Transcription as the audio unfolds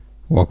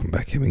Welcome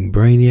back, Hemming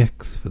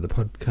Brainiacs, for the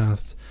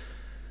podcast.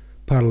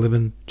 Part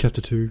 11,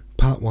 Chapter 2,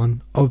 Part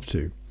 1 of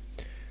 2.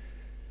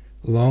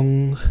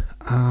 Long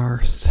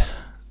arse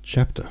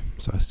chapter.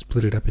 So I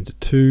split it up into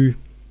 2.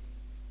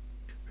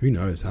 Who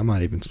knows, I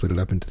might even split it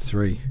up into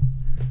 3.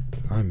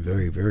 I'm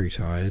very, very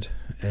tired,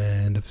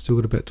 and I've still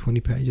got about 20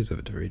 pages of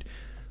it to read.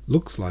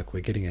 Looks like we're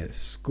getting a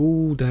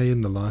school day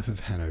in the life of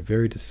Hanno.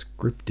 Very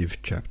descriptive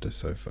chapter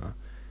so far.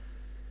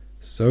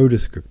 So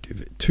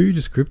descriptive. Too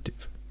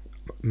descriptive,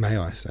 may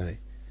I say.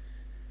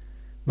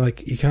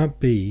 Like, you can't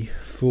be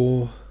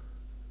 4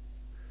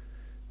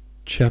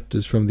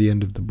 chapters from the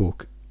end of the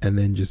book and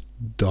then just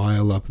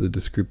dial up the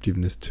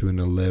descriptiveness to an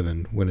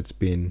 11 when it's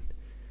been,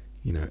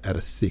 at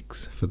a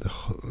 6 for the,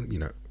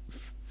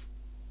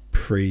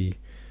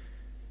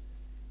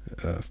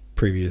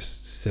 previous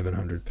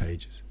 700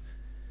 pages.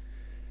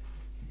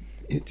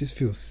 It just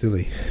feels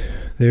silly.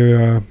 There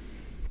are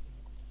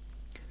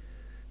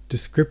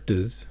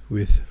descriptors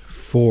with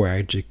 4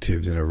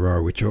 adjectives in a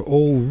row, which are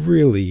all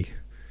really,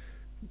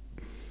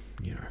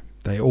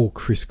 they all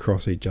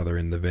crisscross each other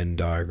in the Venn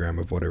diagram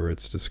of whatever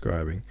it's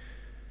describing.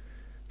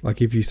 Like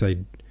if you say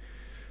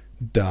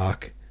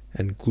dark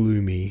and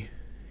gloomy,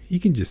 you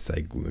can just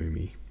say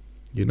gloomy.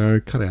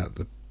 Cut out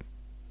the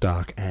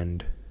dark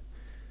and,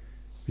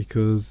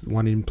 because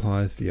one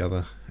implies the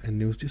other, and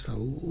there was just a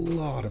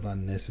lot of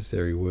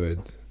unnecessary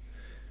words.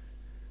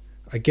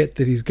 I get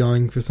that he's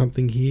going for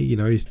something here,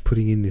 he's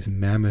putting in this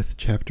mammoth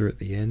chapter at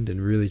the end and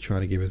really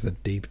trying to give us a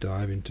deep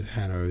dive into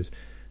Hanno's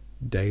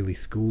daily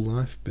school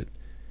life, but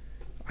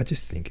I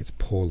just think it's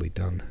poorly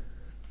done,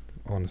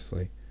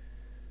 honestly.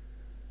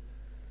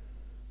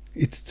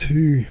 It's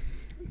too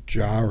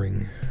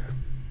jarring,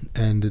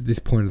 and at this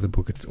point of the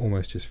book it's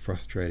almost just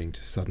frustrating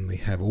to suddenly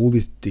have all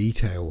this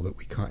detail that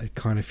it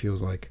kind of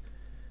feels like,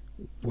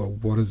 well,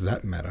 what does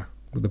that matter?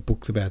 Well, the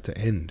book's about to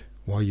end.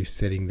 Why are you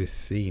setting this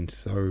scene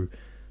so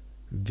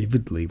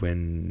vividly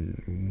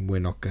when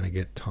we're not going to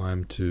get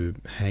time to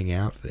hang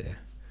out there?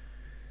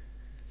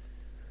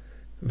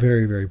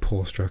 Very, very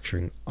poor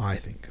structuring, I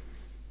think.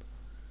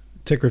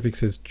 Techrific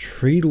says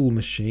treadle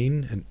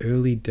machine and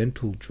early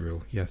dental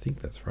drill. Yeah, I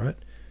think that's right.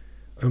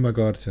 Oh my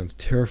god, it sounds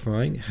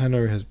terrifying.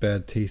 Hanno has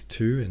bad teeth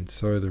too, and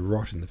so the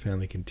rot in the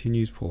family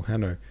continues. Poor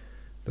Hanno.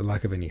 The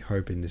lack of any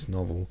hope in this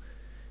novel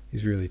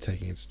is really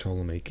taking its toll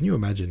on me. Can you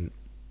imagine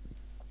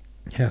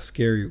how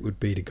scary it would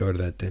be to go to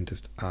that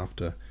dentist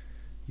after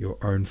your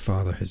own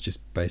father has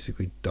just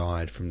basically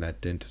died from that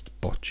dentist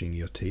botching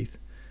your teeth?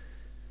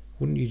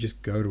 Wouldn't you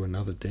just go to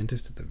another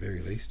dentist at the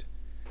very least?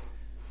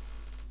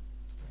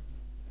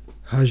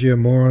 Hajia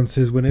Moron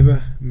says,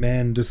 whenever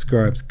Mann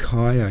describes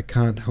Kai, I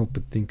can't help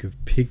but think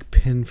of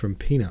Pigpen from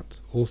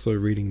Peanuts. Also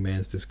reading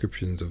Mann's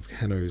descriptions of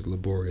Hanno's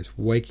laborious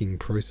waking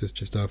process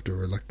just after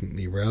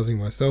reluctantly rousing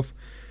myself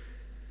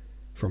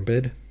from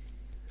bed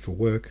for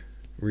work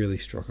really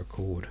struck a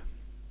chord.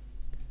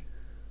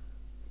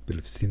 Bit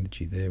of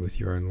synergy there with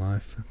your own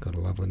life. Gotta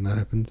love when that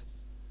happens.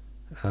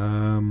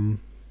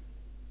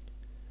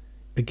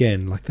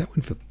 Again, like that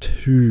went for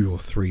 2 or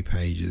 3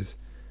 pages,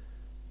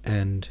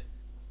 and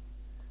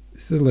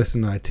this is a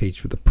lesson I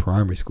teach with the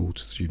primary school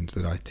students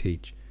that I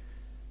teach.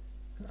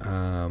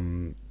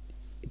 Don't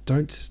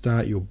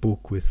start your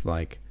book with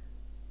like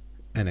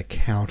an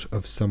account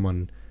of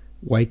someone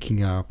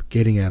waking up,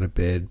 getting out of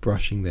bed,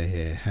 brushing their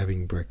hair,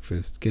 having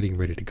breakfast, getting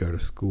ready to go to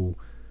school,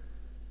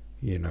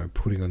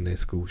 putting on their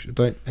school shoes.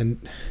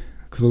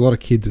 Because a lot of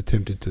kids are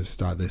tempted to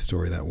start their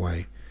story that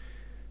way,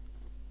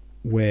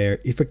 where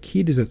if a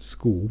kid is at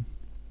school,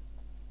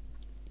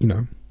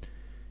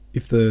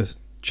 if the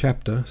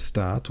chapter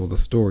starts or the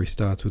story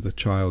starts with a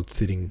child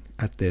sitting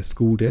at their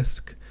school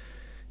desk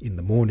in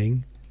the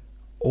morning,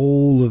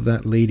 all of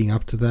that leading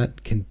up to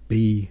that can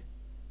be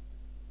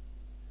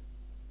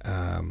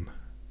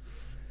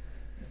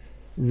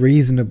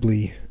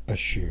reasonably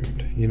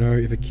assumed.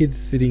 If a kid's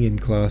sitting in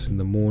class in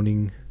the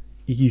morning,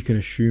 you can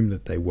assume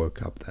that they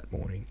woke up that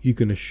morning. You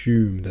can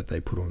assume that they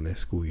put on their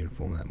school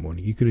uniform that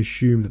morning. You can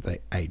assume that they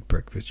ate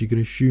breakfast. You can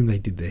assume they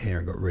did their hair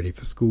and got ready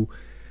for school.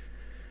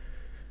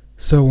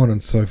 So on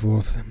and so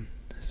forth.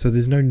 So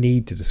there's no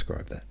need to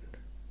describe that.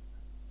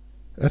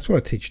 That's what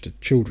I teach to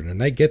children,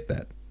 and they get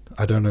that.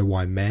 I don't know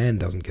why Mann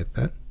doesn't get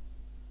that.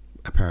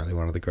 Apparently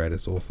one of the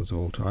greatest authors of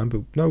all time.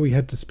 But no, we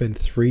had to spend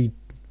 3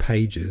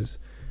 pages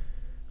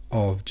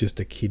of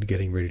just a kid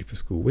getting ready for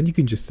school, when you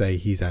can just say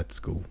he's at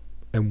school,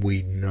 and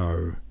we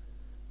know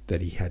that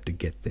he had to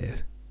get there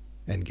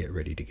and get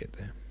ready to get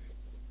there.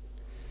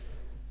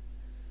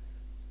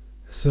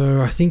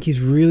 So I think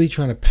he's really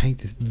trying to paint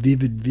this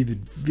vivid,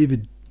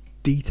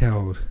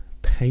 detailed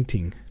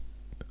painting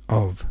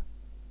of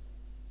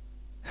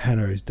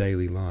Hanno's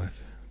daily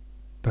life,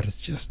 but it's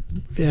just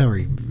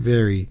very,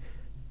 very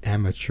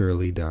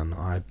amateurly done,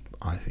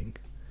 I think.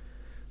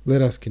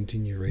 Let us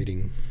continue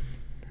reading,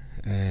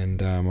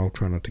 and I'll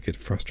try not to get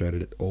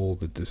frustrated at all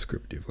the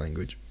descriptive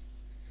language.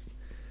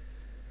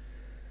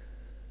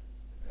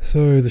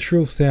 So the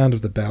shrill sound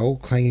of the bell,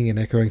 clanging and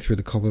echoing through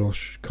the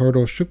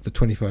corridor, shook the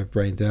 25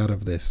 brains out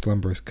of their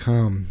slumberous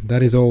calm.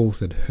 "That is all,"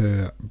 said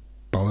Herr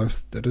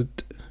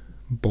Ballerstedt,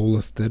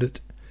 bolstered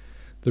it.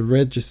 The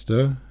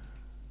register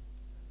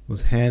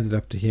was handed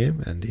up to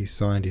him, and he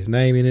signed his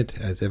name in it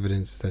as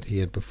evidence that he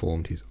had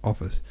performed his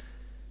office.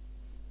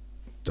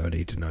 Don't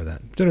need to know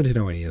that. Don't need to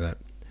know any of that.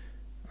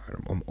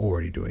 I'm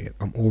already doing it.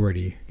 I'm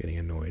already getting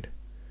annoyed.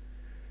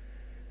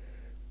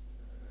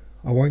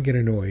 I won't get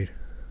annoyed.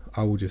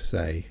 I will just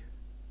say,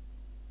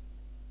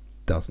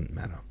 doesn't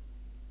matter.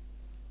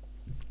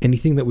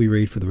 Anything that we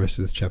read for the rest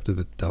of this chapter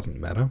that doesn't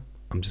matter,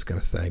 I'm just going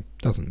to say,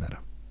 doesn't matter.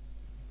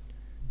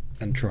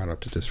 And try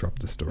not to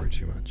disrupt the story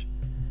too much.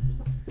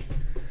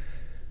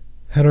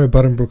 Hanno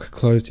Buddenbrook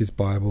closed his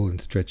Bible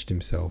and stretched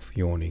himself,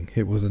 yawning.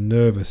 It was a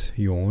nervous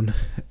yawn,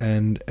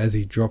 and as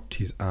he dropped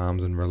his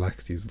arms and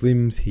relaxed his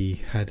limbs,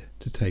 he had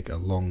to take a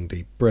long,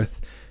 deep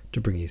breath to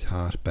bring his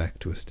heart back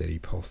to a steady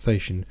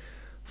pulsation,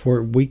 for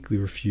it weakly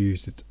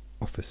refused its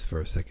office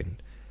for a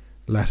second.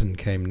 Latin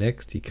came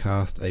next. He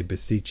cast a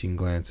beseeching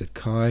glance at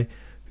Kai,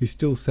 who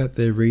still sat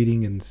there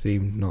reading and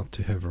seemed not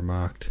to have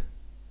remarked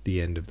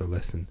the end of the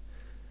lesson.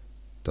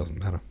 Doesn't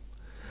matter.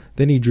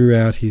 Then he drew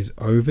out his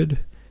Ovid.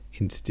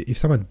 If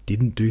someone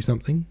didn't do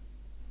something,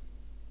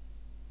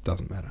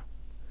 doesn't matter.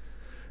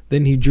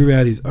 Then he drew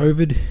out his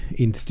Ovid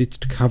in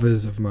stitched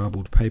covers of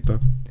marbled paper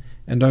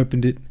and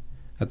opened it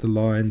at the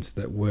lines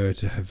that were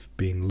to have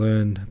been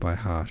learned by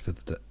heart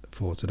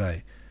for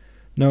today.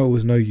 No, it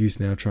was no use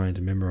now trying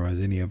to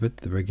memorize any of it.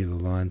 The regular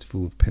lines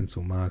full of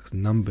pencil marks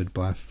numbered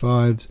by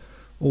fives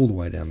all the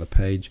way down the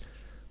page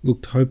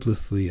looked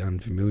hopelessly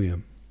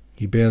unfamiliar.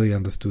 He barely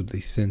understood the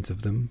sense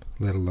of them,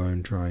 let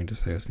alone trying to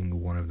say a single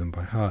one of them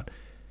by heart.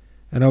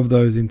 And of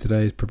those in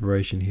today's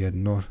preparation he had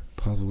not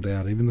puzzled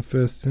out even the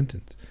first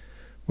sentence.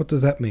 What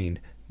does that mean?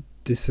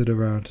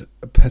 Desiderant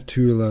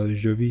patula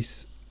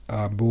jovis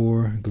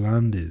arbor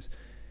glandes,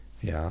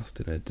 he asked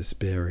in a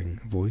despairing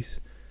voice.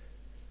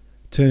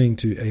 Turning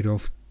to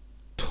Adolf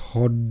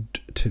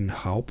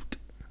Totenhaupt,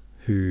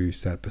 who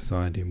sat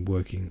beside him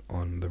working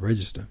on the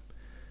register.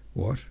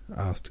 What?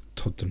 Asked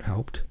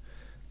Totenhaupt,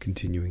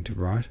 continuing to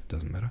write.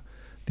 Doesn't matter.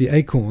 The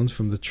acorns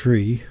from the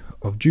tree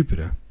of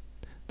Jupiter.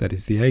 That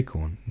is the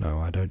acorn. No,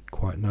 I don't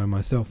quite know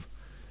myself.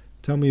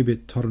 Tell me a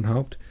bit,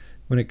 Totenhaupt.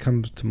 When it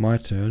comes to my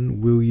turn,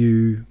 will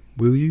you,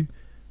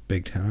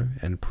 begged Hanno,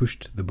 and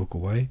pushed the book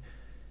away.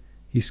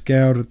 He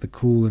scowled at the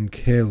cool and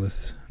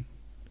careless,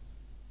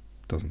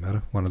 doesn't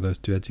matter, one of those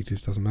two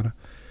adjectives doesn't matter,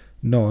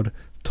 nod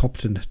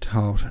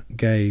Totenhaupt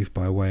gave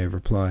by way of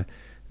reply.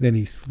 Then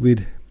he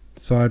slid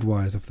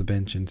sidewise off the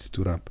bench and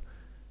stood up.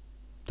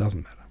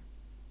 Doesn't matter.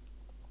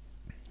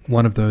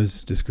 One of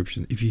those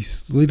descriptions. If you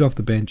slid off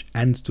the bench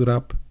and stood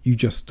up, you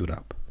just stood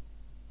up.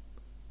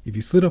 If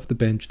you slid off the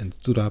bench and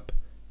stood up,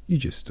 you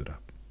just stood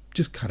up.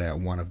 Just cut out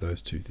one of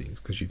those two things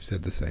because you've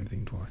said the same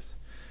thing twice.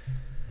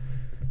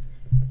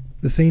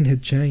 The scene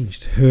had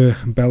changed. Herr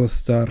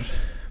Ballastar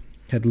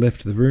had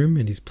left the room,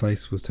 and his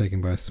place was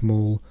taken by a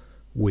small,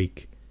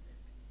 weak,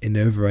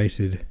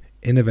 enervated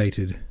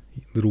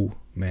little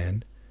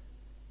man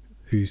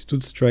who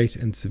stood straight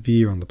and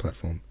severe on the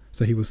platform.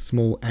 So he was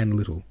small and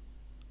little.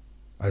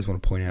 I just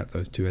want to point out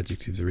those two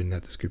adjectives are in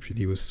that description.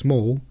 He was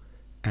small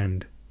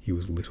and he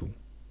was little.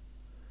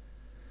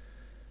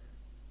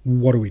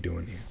 What are we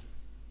doing here?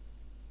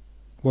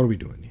 What are we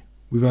doing here?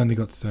 We've only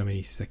got so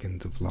many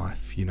seconds of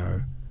life, you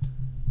know.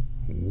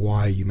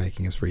 Why are you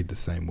making us read the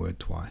same word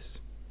twice?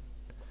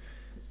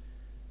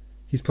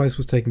 His place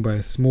was taken by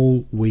a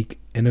small, weak,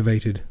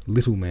 enervated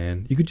little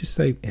man. You could just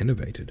say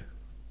enervated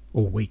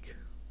or weak.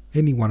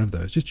 Any one of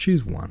those. Just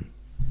choose one.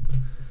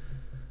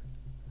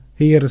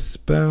 He had a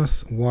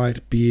sparse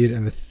white beard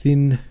and a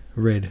thin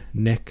red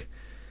neck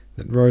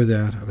that rose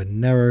out of a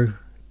narrow,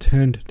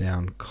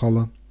 turned-down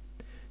collar.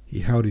 He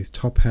held his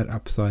top hat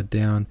upside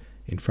down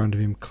in front of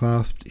him,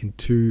 clasped in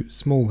two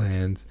small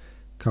hands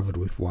covered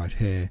with white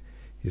hair.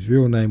 His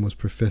real name was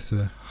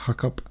Professor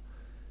Huckup,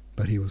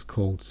 but he was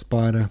called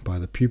Spider by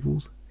the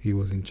pupils. He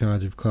was in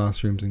charge of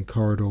classrooms and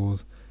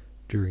corridors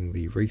during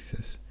the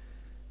recess.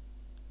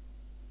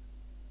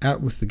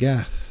 Out with the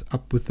gas,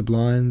 up with the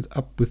blinds,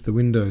 up with the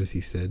windows,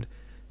 he said,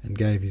 and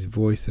gave his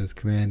voice as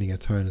commanding a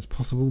tone as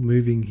possible,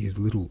 moving his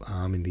little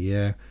arm in the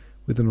air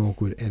with an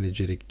awkward,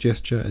 energetic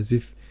gesture as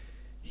if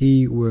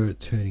he were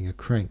turning a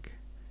crank.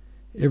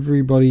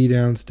 Everybody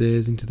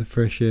downstairs into the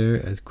fresh air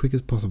as quick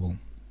as possible.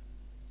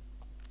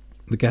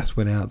 The gas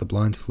went out, the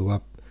blinds flew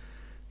up,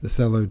 the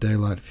sallow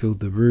daylight filled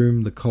the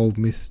room, the cold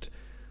mist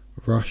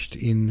rushed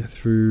in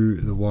through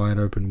the wide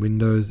open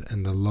windows,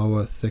 and the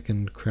lower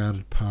second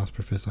crowded past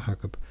Professor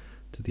Huckup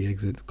to the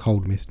exit.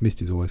 Cold mist.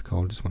 Mist is always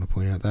cold, just want to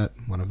point out that.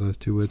 One of those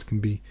two words can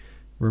be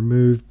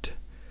removed.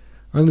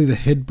 Only the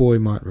head boy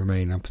might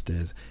remain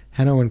upstairs.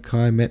 Hanno and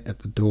Kai met at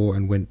the door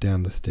and went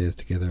down the stairs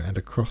together, and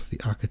across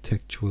the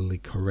architecturally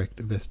correct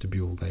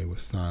vestibule they were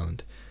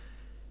silent.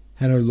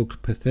 Hanno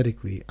looked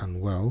pathetically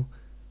unwell.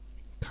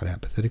 Cut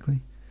out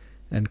pathetically.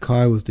 And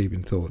Kai was deep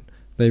in thought.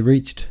 They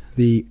reached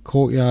the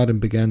courtyard and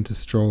began to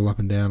stroll up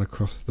and down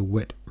across the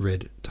wet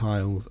red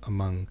tiles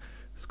among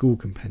school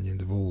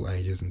companions of all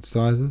ages and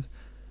sizes.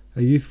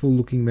 A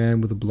youthful-looking man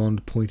with a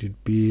blonde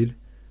pointed beard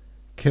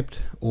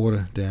kept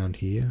order down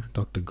here,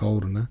 Dr.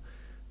 Goldener,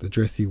 the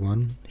dressy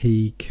one.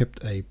 He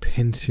kept a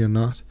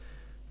pensionnat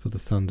for the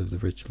sons of the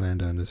rich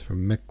landowners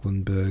from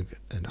Mecklenburg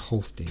and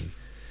Holstein,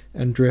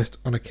 and dressed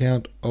on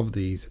account of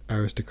these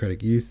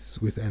aristocratic youths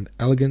with an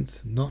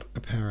elegance not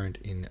apparent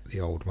in the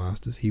old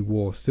masters. He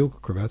wore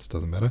silk cravats,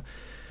 doesn't matter,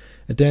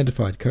 a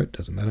dandified coat,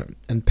 doesn't matter,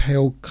 and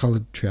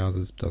pale-coloured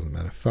trousers, doesn't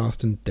matter,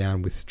 fastened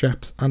down with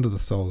straps under the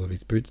sole of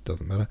his boots,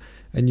 doesn't matter,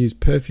 and used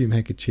perfume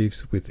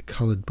handkerchiefs with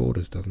coloured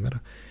borders, doesn't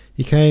matter.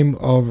 He came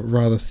of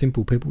rather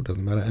simple people,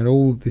 doesn't matter, and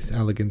all this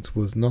elegance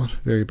was not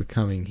very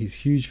becoming. His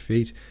huge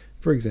feet,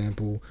 for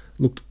example,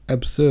 looked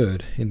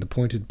absurd in the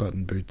pointed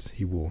button boots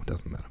he wore,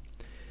 doesn't matter.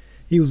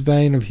 He was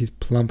vain of his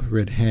plump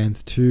red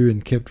hands too,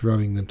 and kept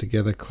rubbing them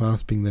together,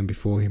 clasping them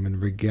before him,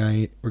 and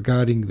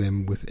regarding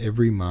them with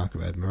every mark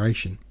of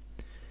admiration.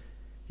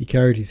 He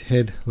carried his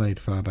head laid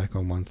far back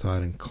on one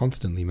side, and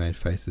constantly made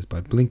faces by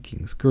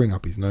blinking, screwing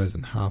up his nose,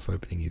 and half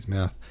opening his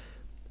mouth,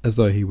 as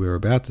though he were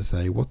about to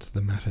say, "What's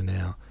the matter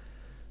now?"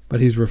 But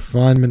his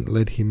refinement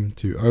led him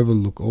to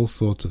overlook all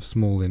sorts of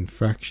small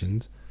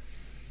infractions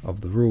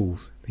of the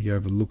rules. He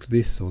overlooked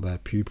this or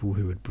that pupil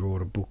who had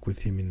brought a book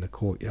with him in the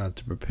courtyard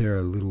to prepare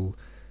a little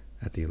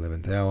at the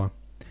 11th hour.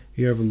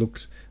 He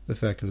overlooked the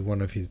fact that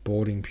one of his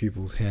boarding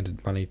pupils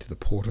handed money to the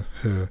porter,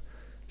 Herr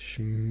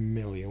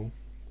Schlemiel,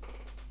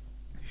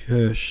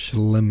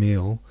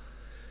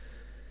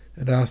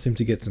 and asked him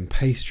to get some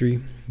pastry.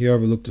 He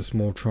overlooked a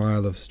small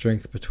trial of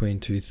strength between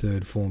two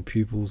third-form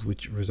pupils,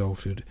 which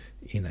resulted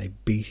in a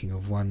beating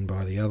of one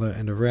by the other,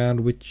 and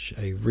around which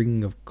a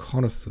ring of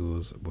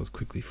connoisseurs was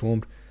quickly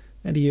formed.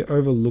 And he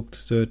overlooked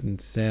certain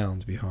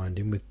sounds behind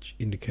him, which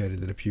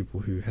indicated that a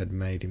pupil who had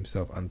made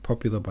himself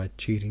unpopular by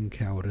cheating,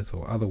 cowardice,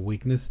 or other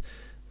weakness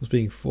was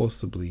being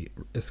forcibly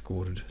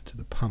escorted to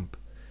the pump.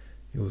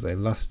 It was a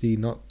lusty,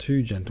 not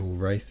too gentle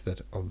race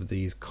that of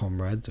these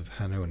comrades of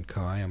Hanno and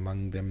Kai.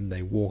 Among them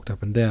they walked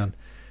up and down.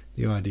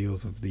 The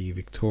ideals of the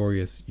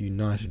victorious,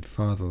 united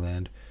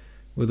fatherland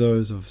were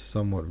those of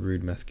somewhat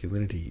rude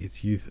masculinity.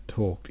 Its youth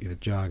talked in a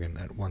jargon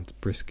at once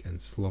brisk and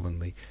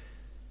slovenly.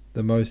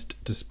 The most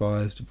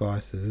despised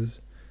vices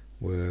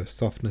were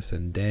softness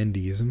and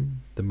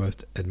dandyism. The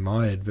most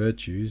admired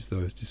virtues,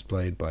 those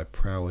displayed by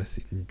prowess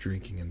in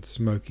drinking and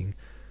smoking,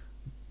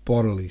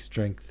 bodily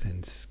strength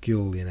and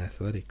skill in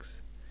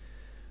athletics.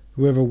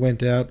 Whoever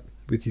went out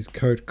with his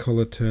coat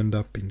collar turned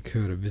up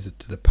incurred a visit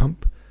to the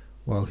pump,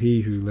 while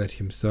he who let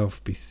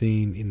himself be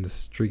seen in the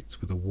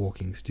streets with a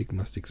walking stick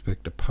must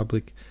expect a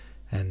public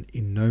and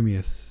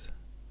ignominious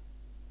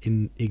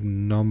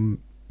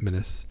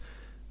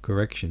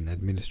correction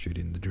administered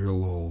in the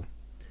drill hall.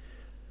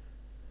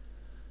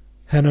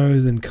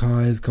 Hanno's and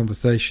Kai's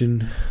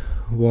conversation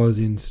was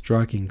in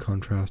striking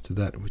contrast to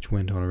that which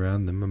went on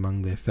around them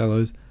among their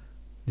fellows.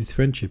 This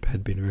friendship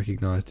had been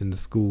recognized in the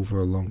school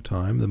for a long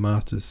time. The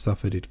masters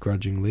suffered it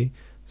grudgingly,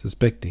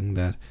 suspecting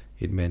that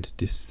it meant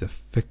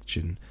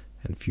disaffection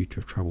and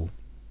future trouble.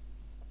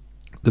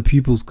 The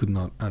pupils could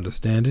not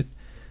understand it,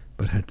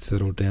 but had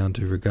settled down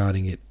to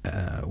regarding it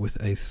with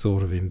a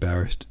sort of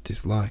embarrassed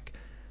dislike,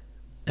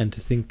 and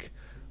to think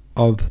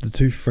of the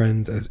two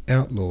friends as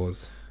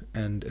outlaws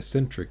and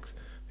eccentrics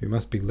who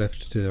must be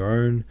left to their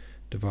own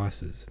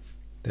devices.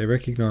 They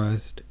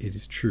recognized, it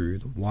is true,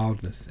 the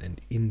wildness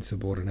and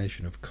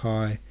insubordination of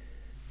Kai,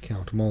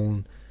 Count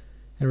Mollen,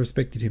 and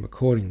respected him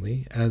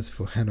accordingly. As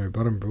for Hanno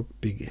Buddenbrook,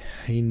 big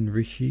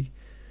Heinrichi,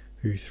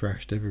 who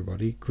thrashed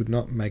everybody, could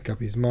not make up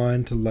his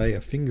mind to lay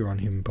a finger on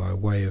him by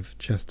way of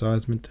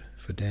chastisement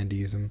for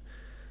dandyism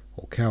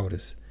or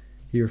cowardice.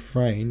 He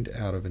refrained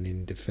out of an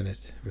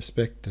indefinite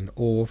respect and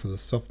awe for the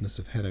softness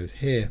of Hanno's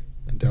hair,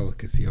 and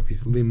delicacy of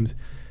his limbs,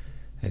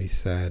 and his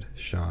sad,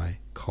 shy,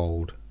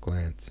 cold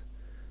glance.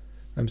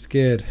 "I'm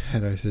scared,"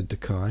 Hanno said to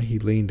Kai. He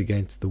leaned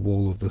against the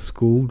wall of the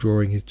school,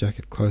 drawing his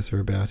jacket closer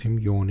about him,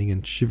 yawning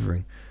and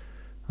shivering.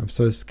 "I'm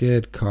so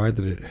scared, Kai,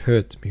 that it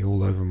hurts me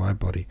all over my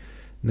body.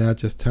 Now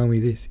just tell me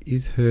this,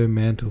 is Herr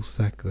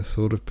Mantelsack the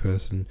sort of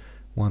person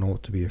one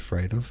ought to be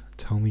afraid of?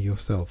 Tell me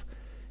yourself.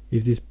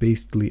 If this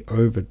beastly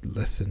Ovid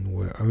lesson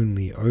were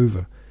only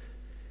over,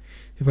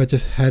 if I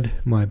just had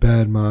my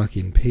bad mark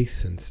in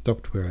peace and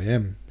stopped where I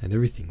am, and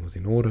everything was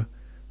in order,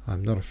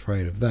 I'm not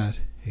afraid of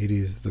that. It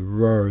is the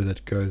row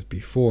that goes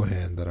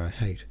beforehand that I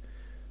hate."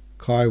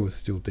 Kai was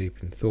still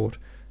deep in thought.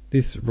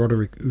 "This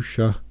Roderick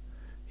Usher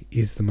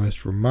is the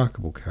most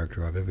remarkable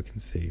character I've ever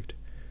conceived,"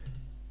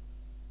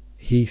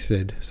 he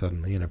said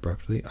suddenly and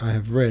abruptly. "I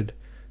have read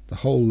the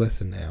whole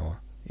lesson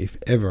hour. If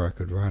ever I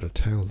could write a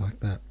tale like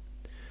that."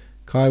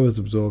 Kai was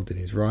absorbed in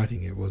his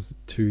writing. It was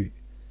to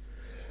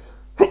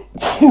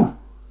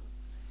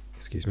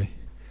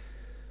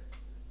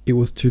It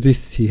was to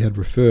this he had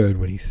referred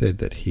when he said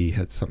that he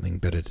had something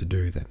better to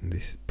do than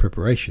this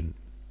preparation,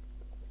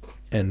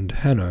 and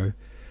Hanno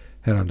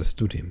had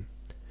understood him.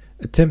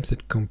 Attempts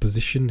at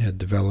composition had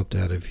developed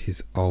out of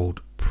his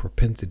old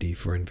propensity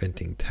for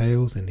inventing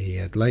tales, and he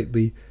had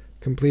lately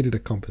completed a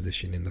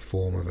composition in the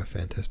form of a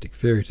fantastic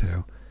fairy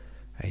tale,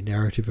 a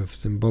narrative of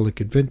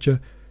symbolic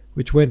adventure,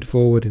 which went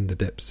forward in the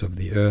depths of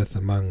the earth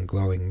among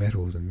glowing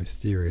metals and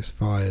mysterious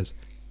fires,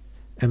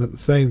 and at the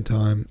same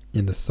time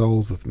in the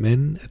souls of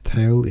men a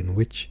tale in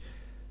which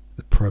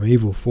the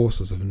primeval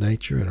forces of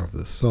nature and of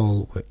the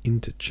soul were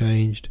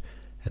interchanged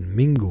and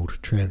mingled,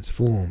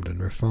 transformed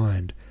and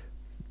refined,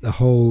 the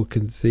whole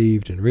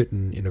conceived and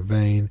written in a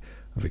vein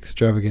of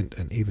extravagant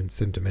and even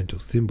sentimental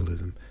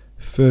symbolism,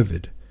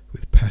 fervid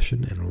with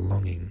passion and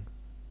longing.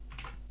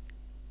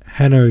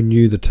 Hanno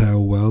knew the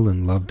tale well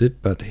and loved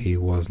it, but he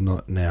was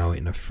not now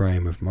in a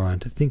frame of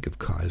mind to think of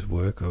Kai's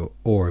work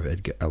or of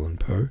Edgar Allan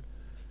Poe.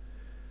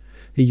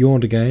 He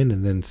yawned again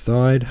and then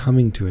sighed,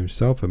 humming to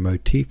himself a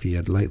motif he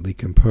had lately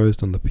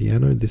composed on the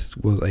piano. This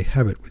was a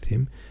habit with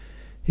him.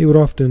 He would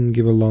often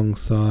give a long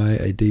sigh,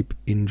 a deep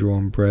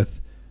indrawn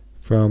breath,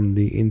 from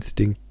the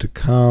instinct to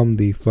calm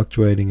the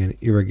fluctuating and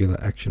irregular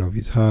action of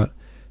his heart,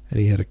 and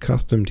he had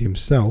accustomed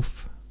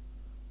himself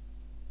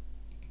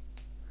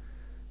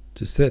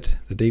to set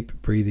the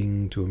deep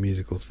breathing to a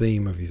musical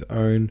theme of his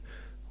own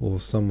or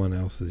someone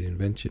else's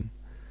invention.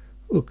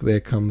 "Look, there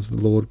comes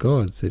the Lord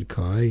God," said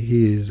Kai.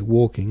 "He is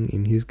walking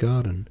in his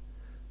garden."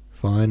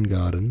 "Fine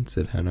garden,"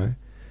 said Hanno.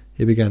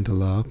 He began to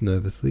laugh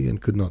nervously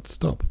and could not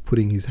stop,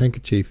 putting his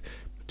handkerchief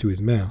to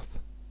his mouth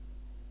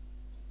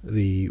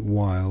the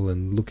while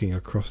and looking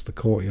across the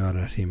courtyard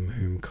at him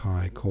whom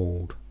Kai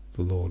called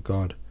the Lord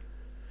God.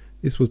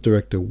 This was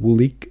Director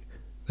Woolleek,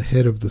 the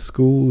head of the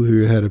school,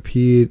 who had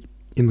appeared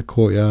in the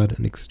courtyard,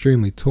 an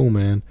extremely tall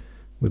man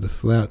with a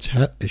slouch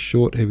hat, a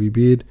short heavy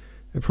beard,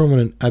 a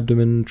prominent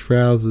abdomen,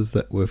 trousers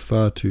that were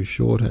far too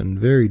short, and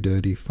very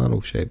dirty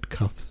funnel-shaped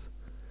cuffs.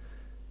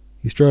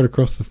 He strode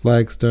across the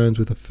flagstones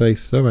with a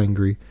face so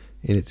angry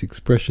in its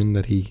expression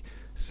that he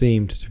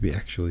seemed to be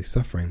actually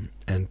suffering,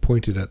 and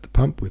pointed at the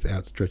pump with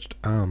outstretched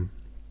arm.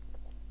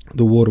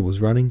 The water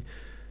was running.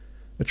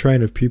 A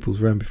train of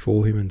pupils ran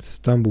before him and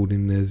stumbled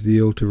in their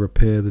zeal to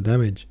repair the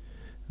damage.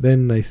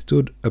 Then they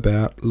stood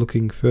about,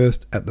 looking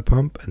first at the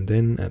pump and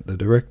then at the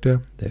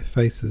director, their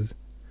faces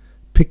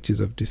pictures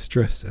of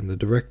distress, and the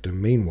director,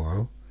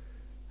 meanwhile,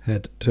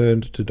 had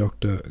turned to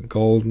Dr.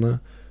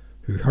 Goldner,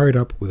 who hurried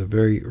up with a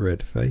very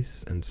red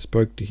face and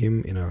spoke to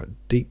him in a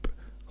deep,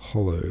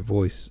 hollow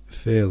voice,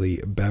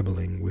 fairly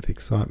babbling with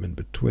excitement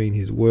between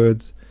his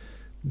words.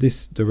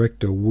 This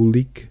Director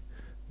Woolleek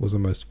was a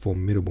most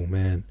formidable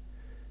man.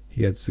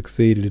 He had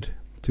succeeded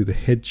to the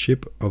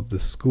headship of the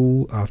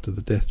school after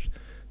the death,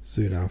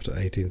 soon after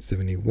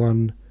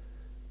 1871,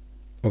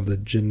 of the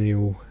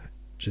genial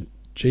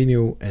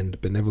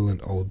and benevolent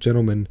old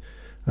gentleman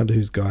under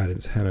whose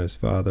guidance Hanno's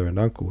father and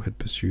uncle had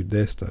pursued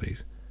their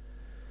studies.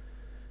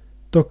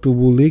 Dr.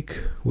 Woolleek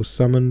was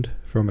summoned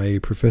from a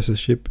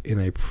professorship in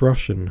a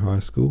Prussian high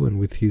school, and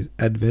with his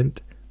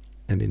advent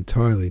an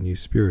entirely new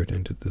spirit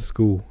entered the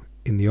school.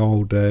 In the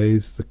old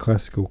days, the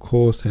classical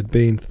course had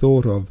been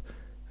thought of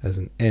as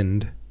an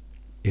end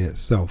in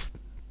itself,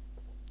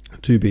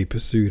 to be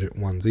pursued at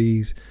one's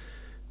ease,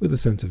 with a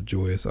sense of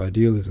joyous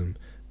idealism.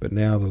 But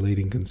now the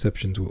leading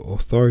conceptions were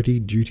authority,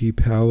 duty,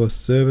 power,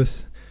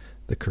 service,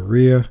 the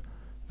career.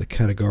 The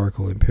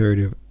categorical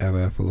imperative of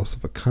our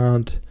philosopher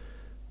Kant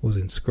was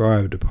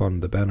inscribed upon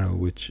the banner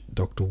which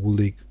Dr.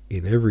 Woolleek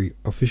in every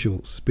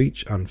official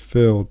speech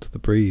unfurled to the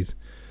breeze.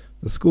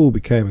 The school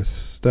became a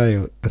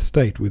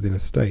state within a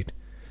state,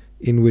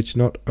 in which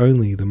not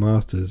only the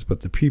masters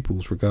but the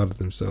pupils regarded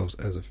themselves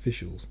as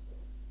officials,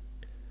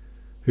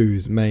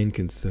 whose main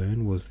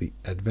concern was the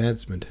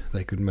advancement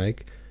they could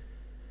make,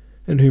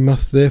 and who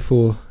must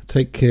therefore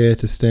take care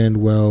to stand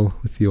well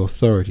with the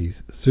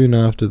authorities. Soon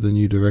after the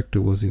new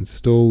director was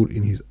installed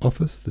in his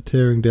office, the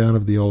tearing down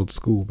of the old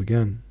school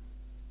began,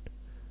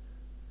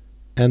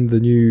 and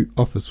the new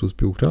office was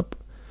built up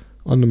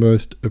on the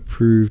most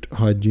approved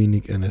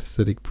hygienic and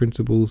aesthetic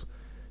principles,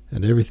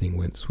 and everything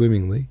went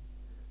swimmingly.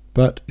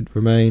 But it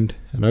remained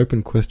an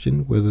open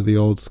question whether the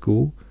old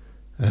school,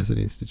 as an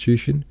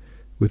institution,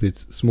 with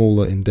its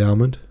smaller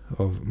endowment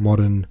of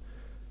modern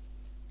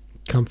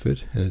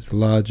comfort and its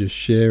larger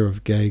share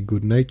of gay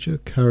good nature,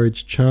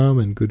 courage, charm,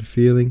 and good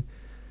feeling,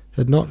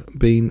 had not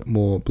been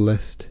more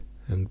blessed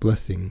and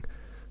blessing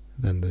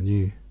than the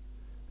new.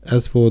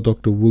 As for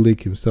Dr.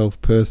 Woolleek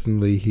himself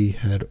personally, he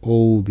had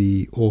all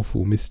the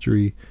awful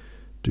mystery,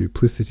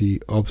 duplicity,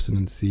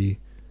 obstinacy,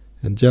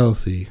 and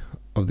jealousy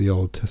of the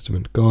Old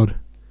Testament God.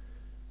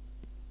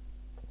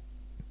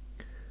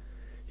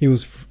 He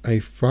was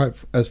as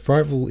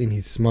frightful in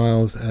his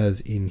smiles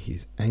as in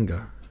his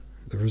anger.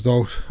 The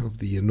result of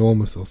the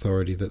enormous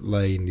authority that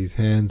lay in his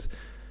hands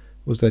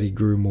was that he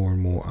grew more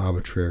and more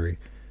arbitrary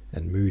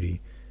and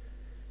moody.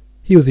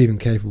 He was even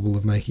capable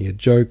of making a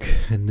joke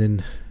and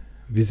then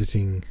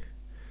visiting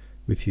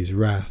with his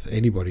wrath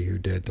anybody who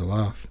dared to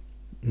laugh.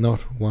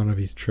 Not one of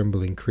his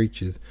trembling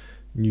creatures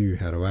knew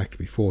how to act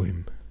before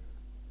him.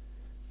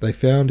 They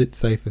found it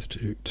safest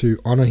to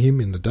honour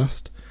him in the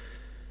dust,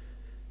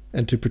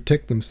 and to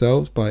protect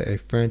themselves by a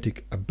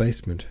frantic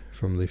abasement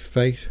from the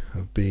fate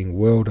of being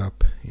whirled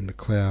up in the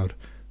cloud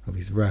of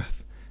his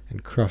wrath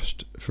and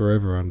crushed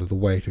forever under the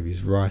weight of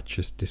his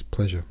righteous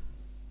displeasure.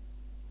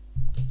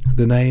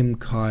 The name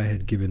Kai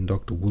had given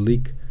Dr.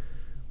 Woolleek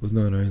was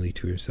known only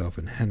to himself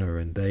and Hannah,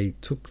 and they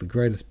took the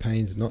greatest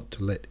pains not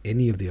to let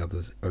any of the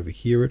others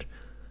overhear it,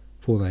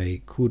 for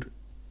they could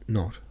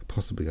not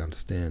possibly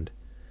understand.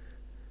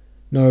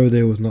 No,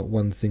 there was not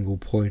one single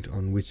point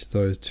on which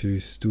those two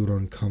stood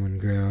on common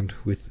ground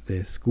with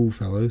their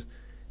schoolfellows.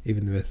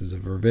 Even the methods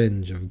of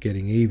revenge, of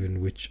getting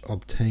even, which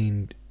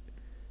obtained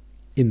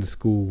in the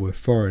school were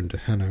foreign to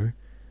Hanno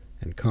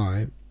and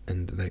Kai,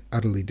 and they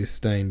utterly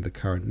disdained the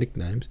current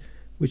nicknames,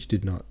 which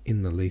did not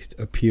in the least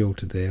appeal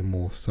to their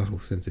more subtle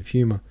sense of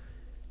humour.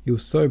 It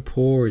was so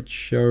poor, it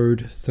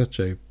showed such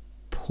a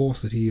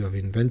paucity of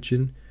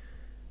invention.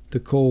 To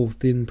call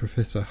thin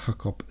Professor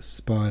Huckop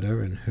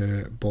Spider and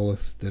her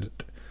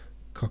Bolestedt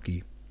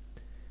cocky.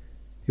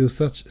 It was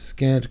such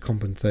scant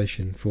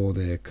compensation for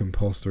their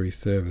compulsory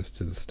service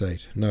to the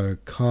state. No,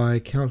 Kai,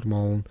 Count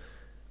Mullen,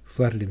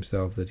 flattered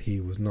himself that he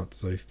was not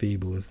so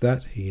feeble as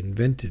that. He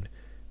invented,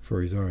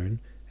 for his own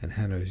and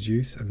Hanno's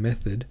use, a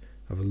method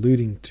of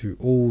alluding to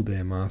all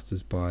their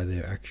masters by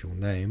their actual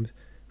names,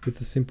 with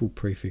the simple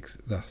prefix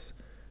thus: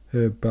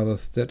 Her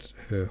Bolestedt,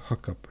 her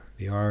Huckop.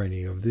 The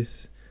irony of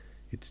this,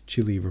 its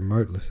chilly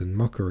remoteness and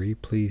mockery,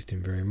 pleased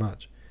him very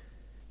much.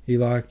 He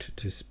liked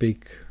to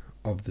speak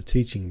of the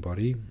teaching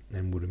body,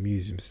 and would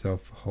amuse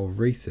himself for whole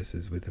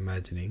recesses with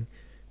imagining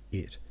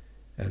it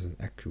as an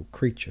actual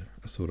creature,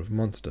 a sort of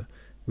monster,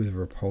 with a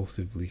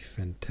repulsively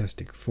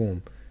fantastic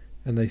form,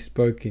 and they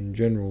spoke in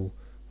general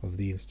of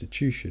the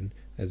institution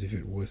as if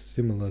it were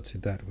similar to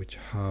that which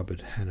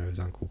harboured Hanno's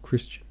uncle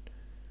Christian.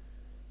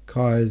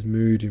 Kai's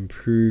mood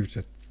improved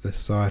at the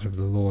sight of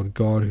the Lord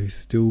God, who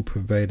still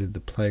pervaded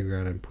the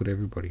playground and put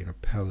everybody in a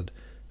pallid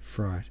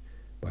fright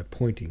by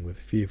pointing with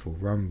fearful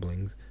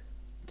rumblings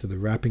to the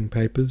wrapping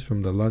papers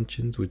from the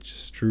luncheons which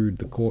strewed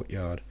the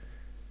courtyard.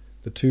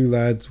 The two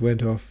lads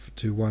went off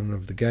to one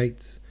of the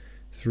gates,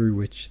 through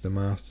which the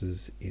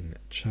masters in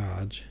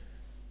charge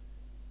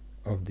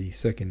of the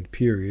second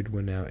period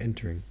were now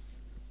entering.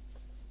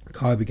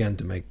 Kai began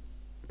to make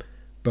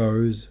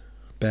bows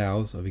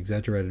of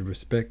exaggerated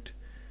respect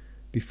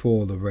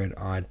before the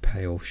red-eyed,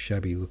 pale,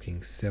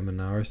 shabby-looking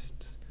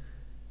seminarists,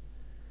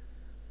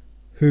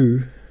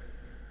 who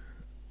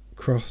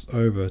crossed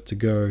over to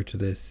go to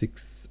their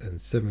 6th and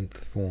 7th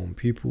form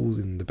pupils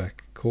in the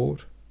back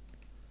court,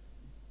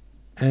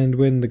 and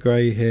when the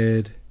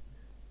grey-haired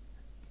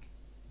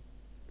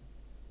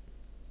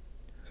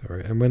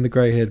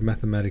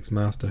mathematics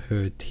master,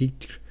 her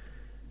teacher,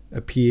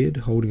 appeared,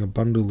 holding a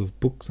bundle of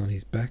books on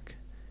his back,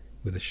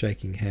 with a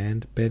shaking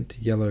hand, bent,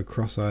 yellow,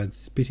 cross-eyed,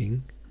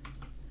 spitting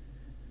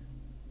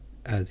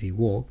as he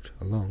walked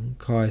along,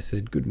 Kai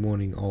said, "Good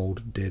morning,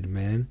 old dead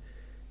man."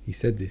 He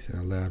said this in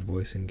a loud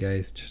voice and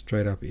gazed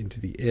straight up into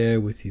the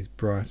air with his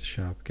bright,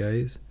 sharp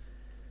gaze.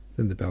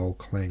 Then the bell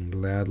clanged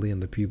loudly,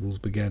 and the pupils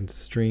began to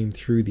stream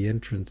through the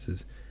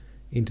entrances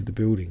into the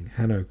building.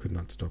 Hanno could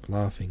not stop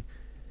laughing.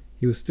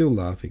 He was still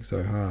laughing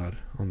so hard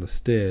on the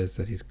stairs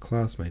that his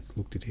classmates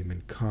looked at him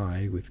and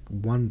Kai with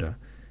wonder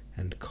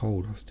and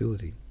cold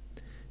hostility,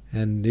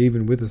 and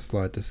even with a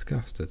slight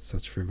disgust at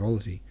such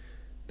frivolity.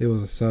 There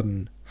was a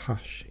sudden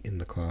hush in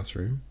the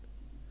classroom,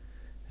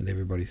 and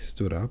everybody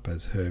stood up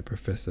as Herr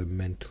Professor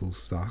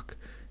Mantelsack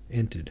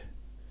entered.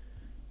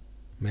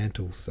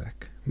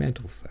 Mantelsack.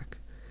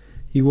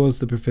 He was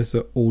the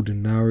Professor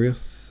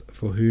Ordinarius,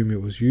 for whom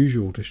it was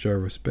usual to show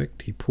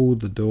respect. He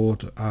pulled the door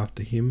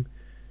after him,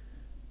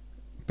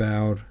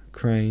 bowed,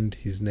 craned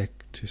his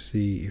neck to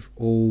see if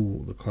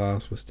all the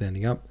class was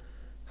standing up,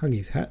 hung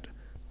his hat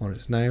on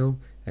its nail,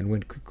 and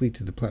went quickly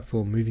to the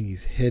platform, moving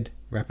his head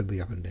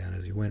rapidly up and down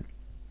as he went.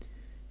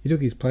 He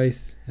took his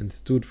place and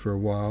stood for a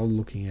while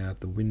looking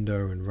out the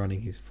window and running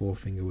his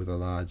forefinger with a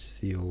large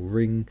seal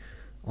ring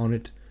on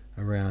it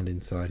around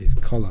inside his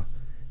collar.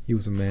 He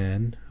was a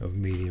man of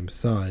medium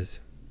size,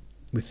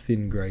 with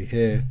thin grey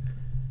hair,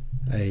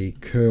 a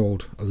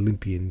curled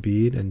Olympian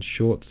beard, and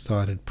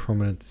short-sighted,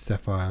 prominent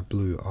sapphire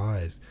blue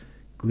eyes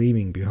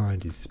gleaming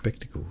behind his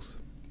spectacles.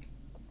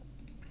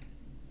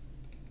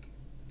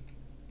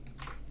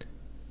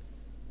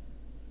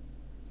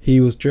 He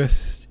was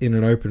dressed in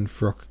an open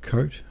frock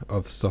coat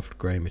of soft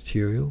grey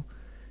material,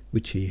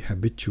 which he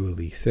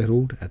habitually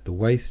settled at the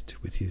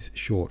waist with his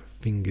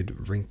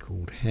short-fingered,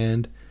 wrinkled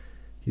hand.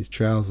 His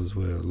trousers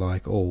were,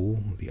 like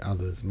all the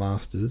others'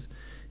 masters,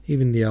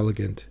 even the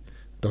elegant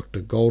Dr.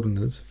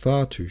 Goldener's,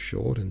 far too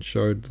short, and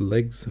showed the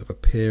legs of a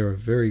pair of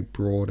very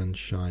broad and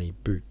shiny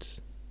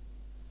boots.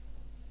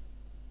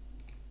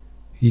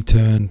 He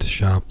turned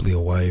sharply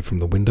away from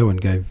the window and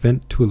gave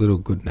vent to a little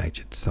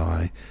good-natured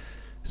sigh,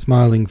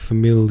 smiling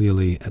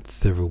familiarly at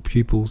several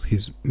pupils.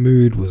 His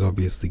mood was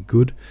obviously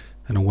good,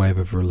 and a wave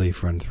of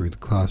relief ran through the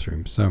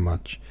classroom. So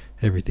much,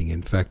 everything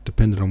in fact,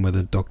 depended on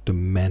whether Dr.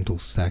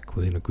 Mantelsack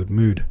was in a good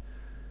mood.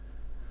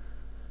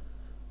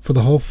 For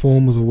the whole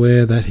form was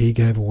aware that he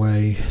gave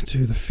way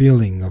to the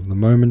feeling of the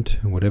moment,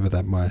 whatever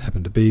that might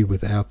happen to be,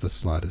 without the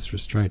slightest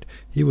restraint.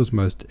 He was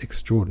most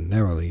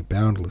extraordinarily,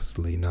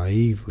 boundlessly,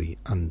 naively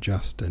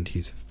unjust, and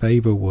his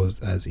favour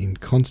was as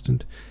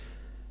inconstant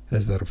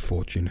as that of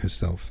Fortune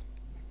herself.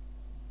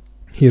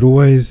 He had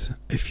always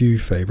a few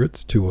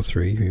favourites, 2 or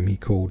 3, whom he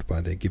called by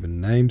their given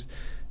names,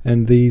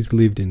 and these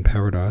lived in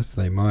paradise.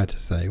 They might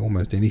say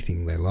almost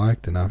anything they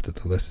liked, and after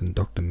the lesson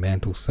Dr.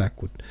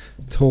 Mantlesack would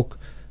talk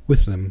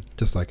with them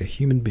just like a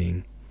human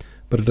being.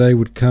 But a day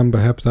would come,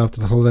 perhaps after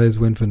the holidays,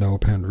 when for no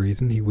apparent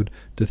reason they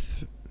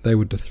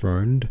would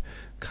dethroned,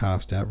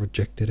 cast out,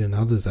 rejected, and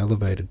others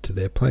elevated to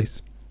their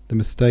place. The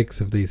mistakes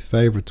of these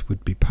favourites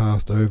would be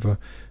passed over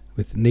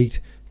with neat,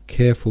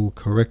 careful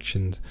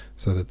corrections,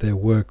 so that their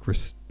work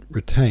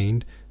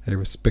retained a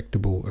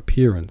respectable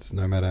appearance,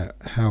 no matter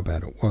how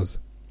bad it was.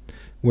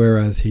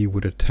 Whereas he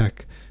would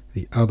attack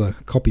the other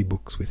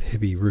copybooks with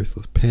heavy,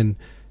 ruthless pen,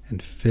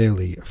 and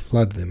fairly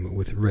flood them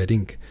with red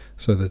ink,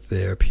 so that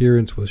their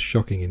appearance was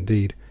shocking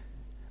indeed.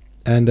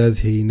 And as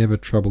he never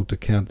troubled to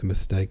count the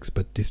mistakes,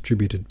 but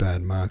distributed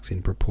bad marks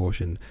in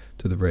proportion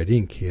to the red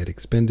ink he had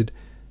expended,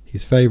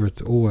 his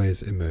favourites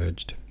always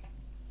emerged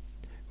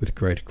with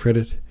great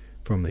credit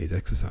from these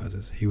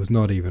exercises. He was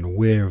not even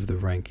aware of the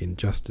rank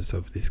injustice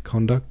of this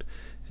conduct,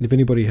 and if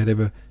anybody had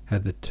ever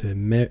had the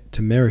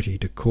temerity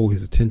to call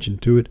his attention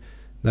to it,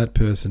 that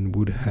person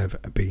would have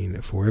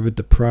been forever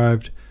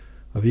deprived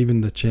of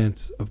even the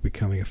chance of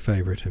becoming a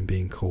favourite and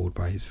being called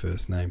by his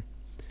first name.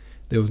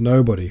 There was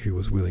nobody who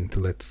was willing to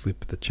let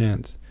slip the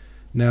chance.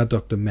 Now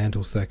Dr.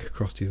 Mantlesack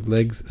crossed his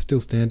legs,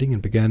 still standing,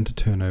 and began to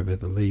turn over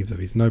the leaves of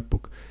his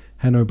notebook.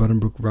 Hanno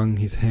Buddenbrook wrung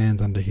his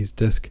hands under his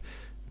desk.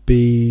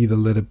 B, the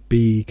letter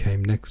B,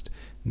 came next.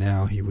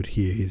 Now he would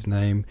hear his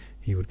name,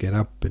 he would get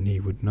up, and he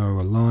would know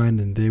a line,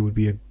 and there would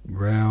be a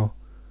row.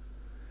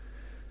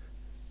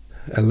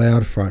 A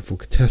loud, frightful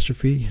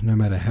catastrophe. No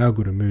matter how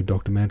good a mood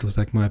Dr.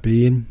 Mantlesack might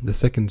be in, the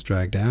seconds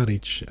dragged out,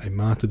 each a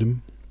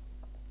martyrdom.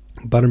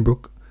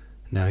 Buddenbrook,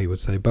 now he would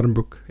say,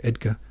 Buddenbrook,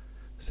 Edgar,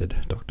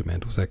 said Dr.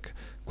 Mantlesack,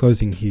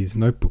 closing his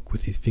notebook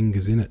with his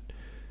fingers in it.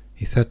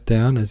 He sat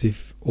down as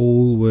if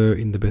all were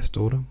in the best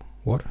order.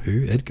 What?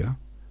 Who? Edgar?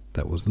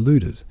 That was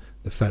Luders,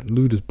 the fat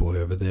Luders boy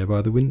over there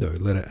by the window,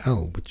 letter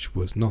L, which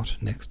was not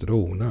next at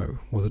all. No,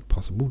 was it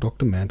possible?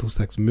 Dr.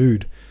 Mantlesack's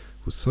mood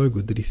was so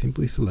good that he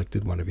simply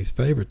selected one of his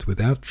favourites,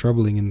 without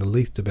troubling in the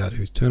least about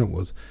whose turn it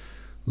was.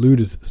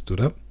 Luders stood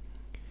up.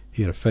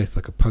 He had a face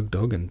like a pug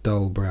dog and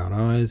dull brown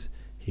eyes.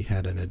 He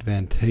had an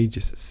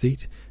advantageous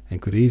seat,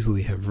 and could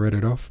easily have read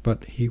it off,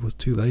 but he was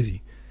too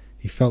lazy.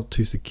 He felt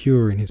too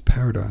secure in his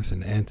paradise,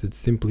 and answered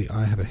simply,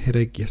 I have a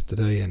headache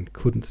yesterday and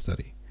couldn't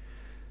study.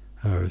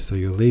 Oh, so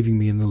you're leaving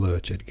me in the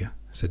lurch, Edgar,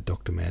 said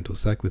Dr.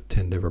 Mantlesack with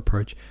tender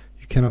reproach.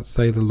 You cannot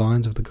say the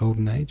lines of the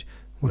Golden Age?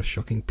 What a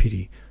shocking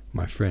pity,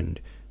 my friend.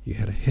 You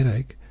had a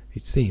headache?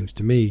 It seems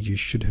to me you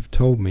should have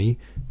told me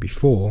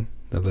before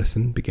the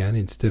lesson began,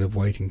 instead of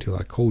waiting till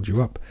I called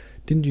you up.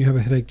 Didn't you have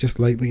a headache just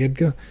lately,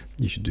 Edgar?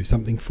 You should do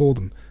something for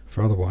them,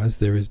 for otherwise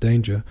there is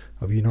danger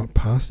of you not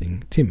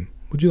passing. Tim,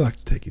 would you like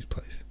to take his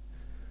place?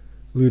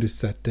 Ludus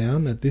sat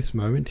down. At this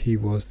moment he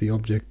was the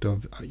object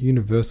of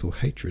universal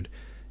hatred.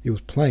 It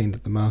was plain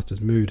that the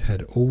master's mood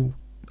had all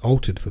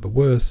altered for the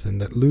worse, and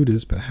that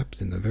Ludus,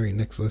 perhaps in the very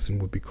next lesson,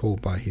 would be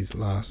called by his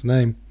last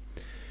name.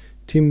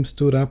 Tim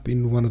stood up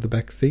in one of the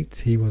back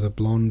seats. He was a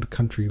blond,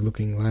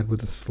 country-looking lad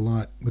with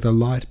a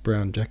light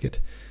brown jacket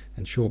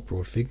and short,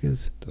 broad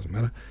fingers. Doesn't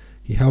matter.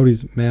 He held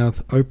his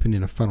mouth open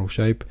in a funnel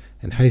shape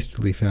and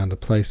hastily found a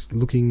place,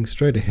 looking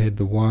straight ahead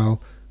the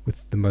while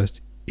with the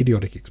most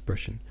idiotic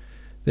expression.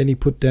 Then he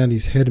put down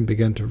his head and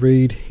began to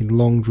read, in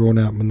long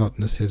drawn-out,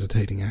 monotonous,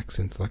 hesitating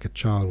accents, like a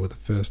child with a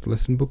first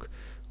lesson book.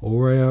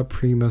 Aurea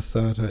prima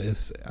sata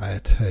es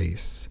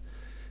aetas.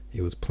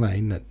 It was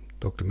plain that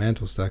Dr.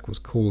 Mantlesack was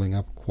calling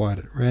up quite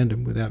at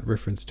random, without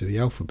reference to the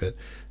alphabet,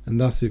 and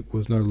thus it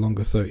was no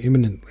longer so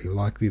imminently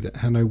likely that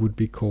Hanno would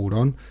be called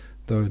on,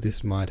 though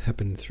this might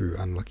happen through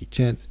unlucky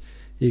chance.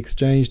 He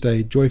exchanged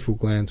a joyful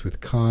glance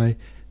with Kai,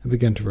 and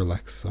began to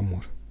relax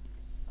somewhat.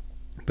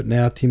 But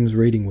now Tim's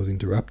reading was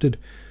interrupted.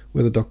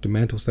 Whether Dr.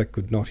 Mantlesack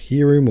could not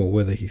hear him, or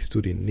whether he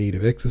stood in need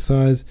of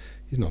exercise,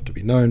 is not to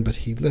be known, but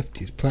he left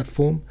his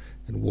platform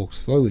and walked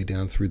slowly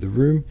down through the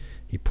room.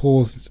 He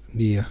paused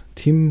near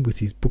Tim with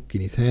his book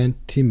in his hand.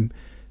 Tim,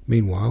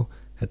 meanwhile,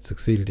 had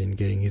succeeded in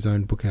getting his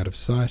own book out of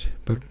sight,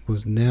 but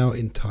was now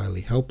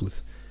entirely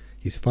helpless.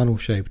 His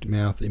funnel-shaped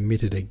mouth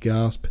emitted a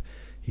gasp.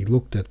 He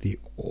looked at the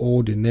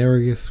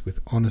ordinarius with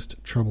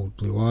honest, troubled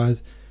blue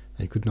eyes,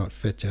 and could not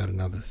fetch out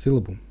another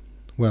syllable.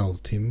 Well,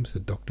 Tim,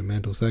 said Dr.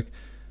 Mantlesack,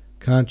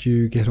 can't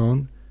you get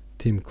on?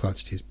 Tim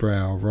clutched his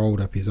brow, rolled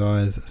up his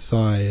eyes,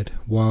 sighed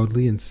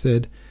wildly, and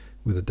said,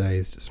 with a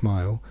dazed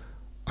smile,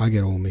 I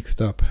get all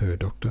mixed up, Herr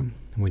Doctor,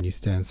 when you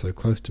stand so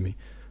close to me.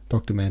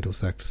 Dr.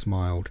 Mantlesack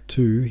smiled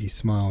too. He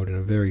smiled in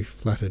a very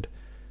flattered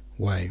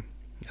way,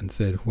 and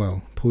said,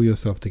 well, pull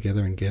yourself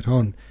together and get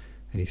on.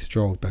 And he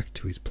strolled back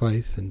to his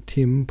place, and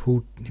Tim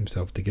pulled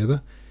himself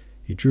together.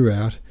 He drew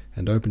out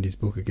and opened his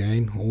book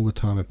again, all the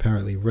time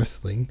apparently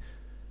wrestling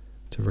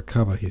to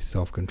recover his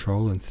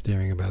self-control and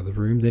staring about the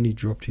room. Then he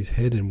dropped his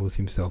head and was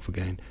himself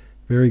again.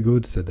 Very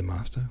good, said the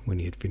master, when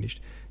he had finished.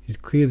 It is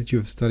clear that you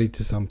have studied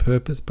to some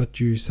purpose, but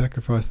you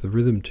sacrifice the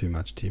rhythm too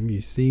much, Tim. You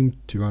seem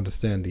to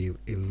understand the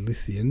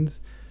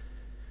Elysians.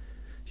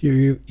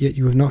 Yet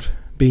you have not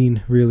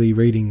been really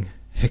reading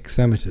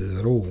hexameters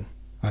at all.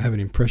 I have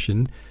an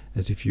impression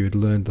as if you had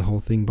learned the whole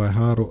thing by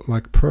heart or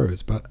like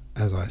prose, but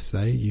as I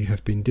say, you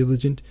have been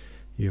diligent,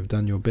 you have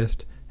done your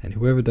best, and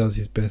whoever does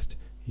his best,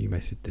 you may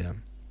sit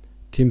down.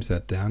 Tim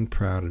sat down,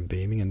 proud and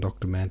beaming, and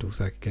Dr.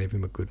 Mantlesack gave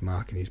him a good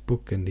mark in his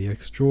book, and the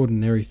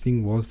extraordinary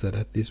thing was that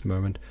at this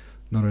moment,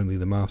 not only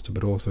the master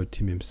but also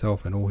Tim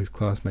himself and all his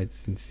classmates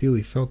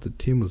sincerely felt that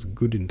Tim was a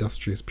good,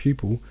 industrious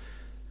pupil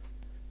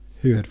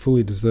who had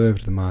fully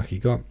deserved the mark he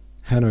got.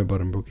 Hanno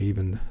Buddenbrook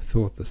even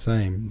thought the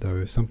same,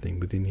 though something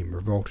within him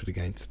revolted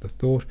against the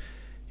thought.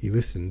 He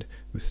listened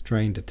with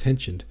strained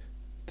attention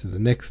to the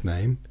next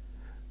name.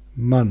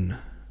 Mum,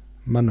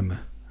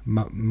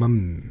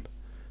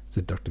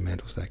 said Dr.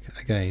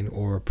 Mantlesack again,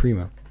 or a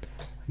prima.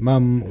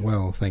 Mum,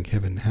 well, thank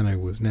heaven, Hanno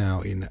was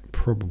now in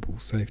probable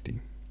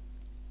safety.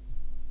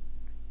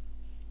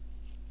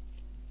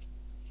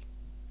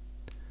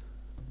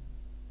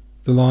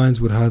 The lines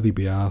would hardly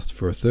be asked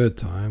for a third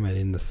time, and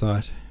in the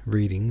sight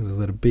reading the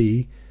letter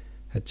B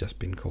had just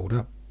been called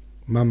up.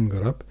 Mum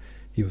got up.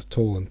 He was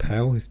tall and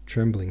pale, his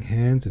trembling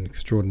hands and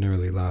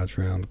extraordinarily large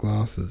round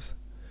glasses.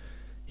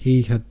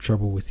 He had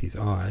trouble with his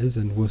eyes,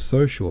 and was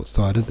so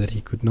short-sighted that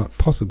he could not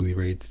possibly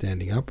read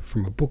standing up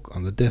from a book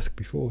on the desk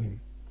before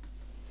him.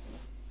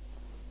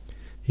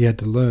 He had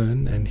to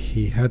learn, and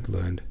he had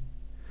learned.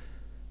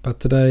 But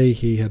today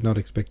he had not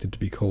expected to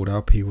be called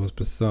up. He was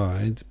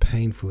besides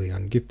painfully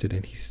ungifted,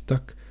 and he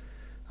stuck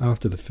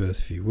after the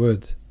first few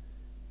words.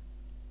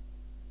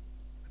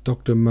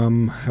 Dr.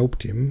 Mum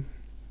helped him.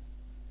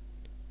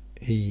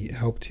 He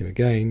helped him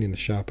again in a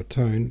sharper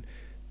tone,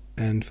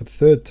 and for the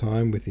third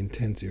time with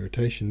intense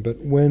irritation.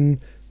 But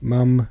when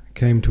Mum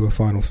came to a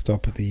final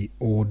stop, the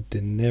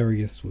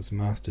ordinarius was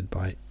mastered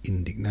by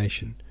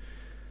indignation.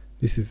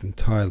 This is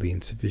entirely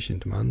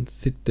insufficient, Munn.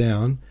 Sit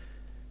down.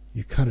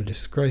 You cut a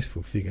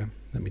disgraceful figure,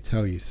 let me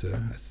tell you,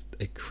 sir.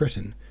 A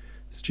cretin,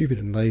 stupid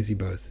and lazy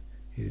both.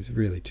 It is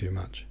really too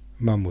much.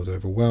 Mum was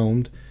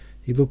overwhelmed.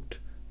 He looked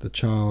the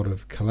child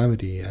of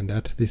calamity, and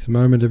at this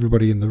moment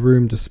everybody in the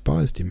room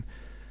despised him.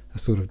 A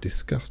sort of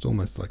disgust,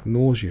 almost like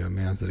nausea,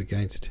 mounted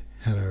again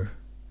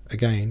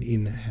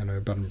in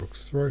Hanno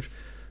Buddenbrook's throat,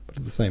 but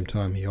at the same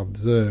time he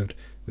observed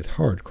with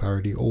horrid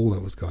clarity all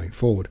that was going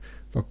forward.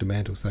 Dr.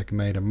 Mantlesack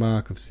made a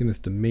mark of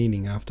sinister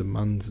meaning after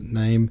Munn's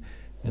name,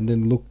 and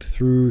then looked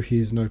through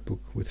his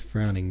notebook with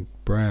frowning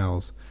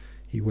brows.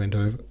 He went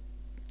over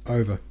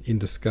in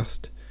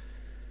disgust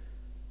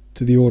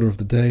to the order of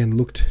the day and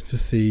looked to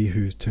see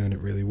whose turn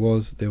it really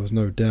was. There was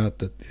no doubt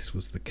that this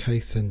was the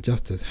case, and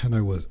just as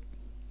Hanno was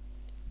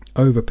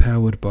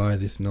overpowered by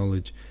this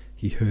knowledge,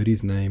 he heard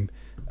his name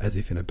as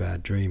if in a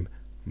bad dream.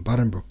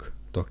 Buddenbrook,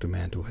 Dr.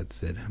 Mantle had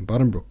said.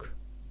 Buddenbrook.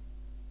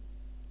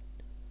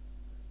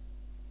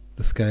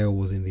 The scale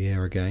was in the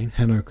air again.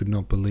 Hanno could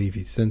not believe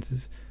his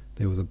senses.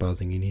 There was a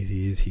buzzing in his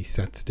ears. He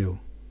sat still.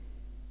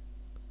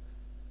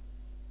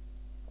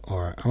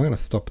 Alright, I'm going to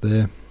stop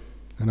there.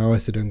 I know I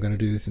said I'm going to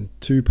do this in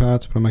 2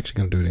 parts, but I'm actually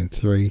going to do it in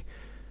 3,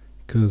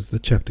 because the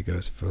chapter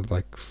goes for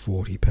like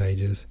 40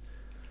 pages.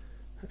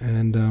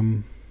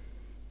 And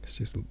it's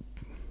just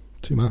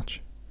too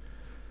much.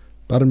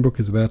 Buddenbrook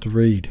is about to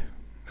read,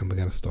 and we're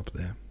going to stop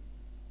there.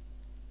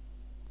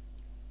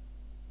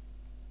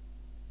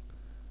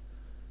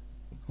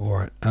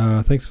 Alright,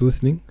 thanks for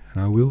listening,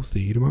 and I will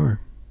see you tomorrow.